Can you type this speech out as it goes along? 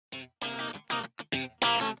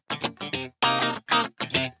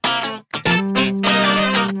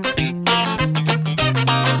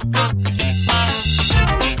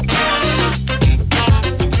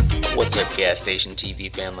Station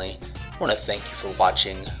TV family. I want to thank you for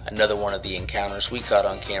watching another one of the encounters we caught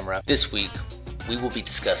on camera. This week, we will be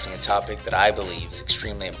discussing a topic that I believe is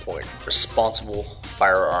extremely important: responsible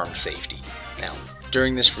firearm safety. Now,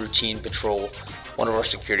 during this routine patrol, one of our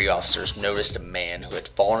security officers noticed a man who had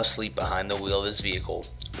fallen asleep behind the wheel of his vehicle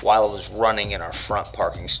while it was running in our front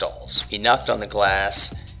parking stalls. He knocked on the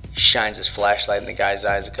glass, shines his flashlight in the guy's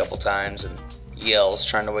eyes a couple times, and yells,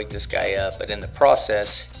 trying to wake this guy up, but in the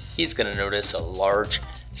process, he's going to notice a large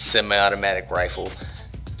semi-automatic rifle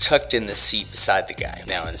tucked in the seat beside the guy.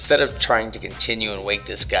 Now, instead of trying to continue and wake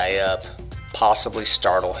this guy up, possibly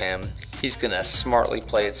startle him, he's going to smartly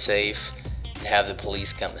play it safe and have the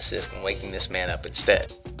police come assist in waking this man up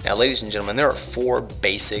instead. Now, ladies and gentlemen, there are 4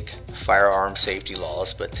 basic firearm safety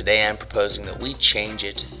laws, but today I'm proposing that we change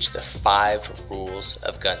it to the 5 rules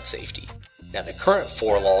of gun safety. Now, the current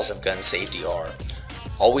 4 laws of gun safety are: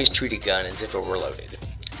 always treat a gun as if it were loaded,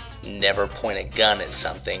 never point a gun at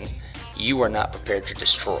something you are not prepared to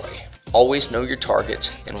destroy, always know your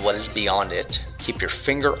target and what is beyond it, keep your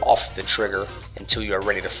finger off the trigger until you are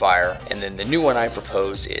ready to fire, and then the new one I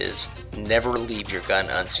propose is never leave your gun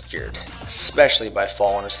unsecured, especially by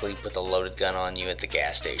falling asleep with a loaded gun on you at the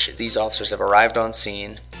gas station. These officers have arrived on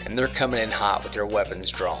scene and they're coming in hot with their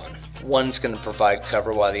weapons drawn. One's going to provide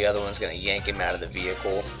cover while the other one's going to yank him out of the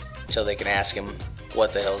vehicle until they can ask him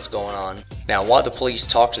what the hell is going on. Now, while the police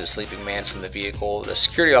talk to the sleeping man from the vehicle, the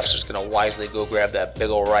security officer is going to wisely go grab that big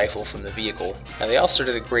old rifle from the vehicle. Now, the officer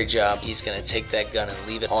did a great job. He's going to take that gun and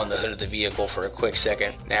leave it on the hood of the vehicle for a quick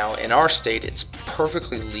second. Now, in our state, it's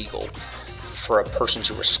perfectly legal for a person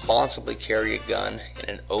to responsibly carry a gun in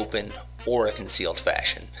an open or a concealed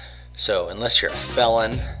fashion. So, unless you're a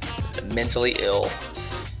felon, mentally ill,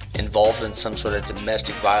 involved in some sort of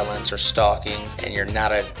domestic violence or stalking, and you're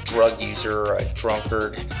not a drug user or a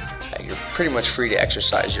drunkard, you're pretty much free to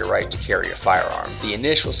exercise your right to carry a firearm. The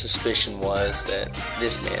initial suspicion was that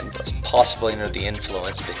this man was possibly under the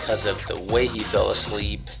influence because of the way he fell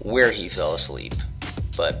asleep, where he fell asleep.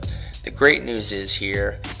 But the great news is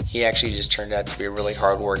here, he actually just turned out to be a really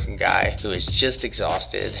hard-working guy who is just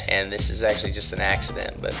exhausted, and this is actually just an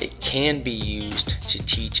accident, but it can be used to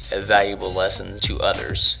teach a valuable lesson to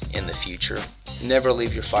others in the future. Never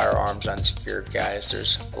leave your firearms unsecured, guys.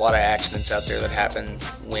 There's a lot of accidents out there that happen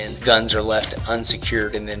when guns are left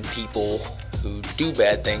unsecured, and then people who do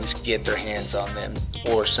bad things get their hands on them,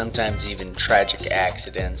 or sometimes even tragic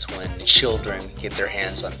accidents when children get their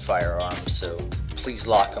hands on firearms. So please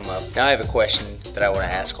lock them up. Now, I have a question that I want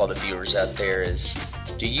to ask all the viewers out there is,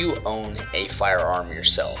 do you own a firearm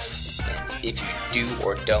yourself? And if you do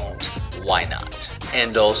or don't, why not?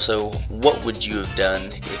 And also, what would you have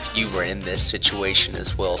done if you were in this situation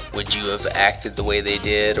as well? Would you have acted the way they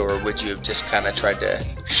did, or would you have just kind of tried to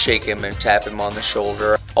shake him and tap him on the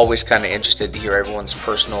shoulder? Always kind of interested to hear everyone's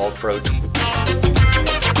personal approach.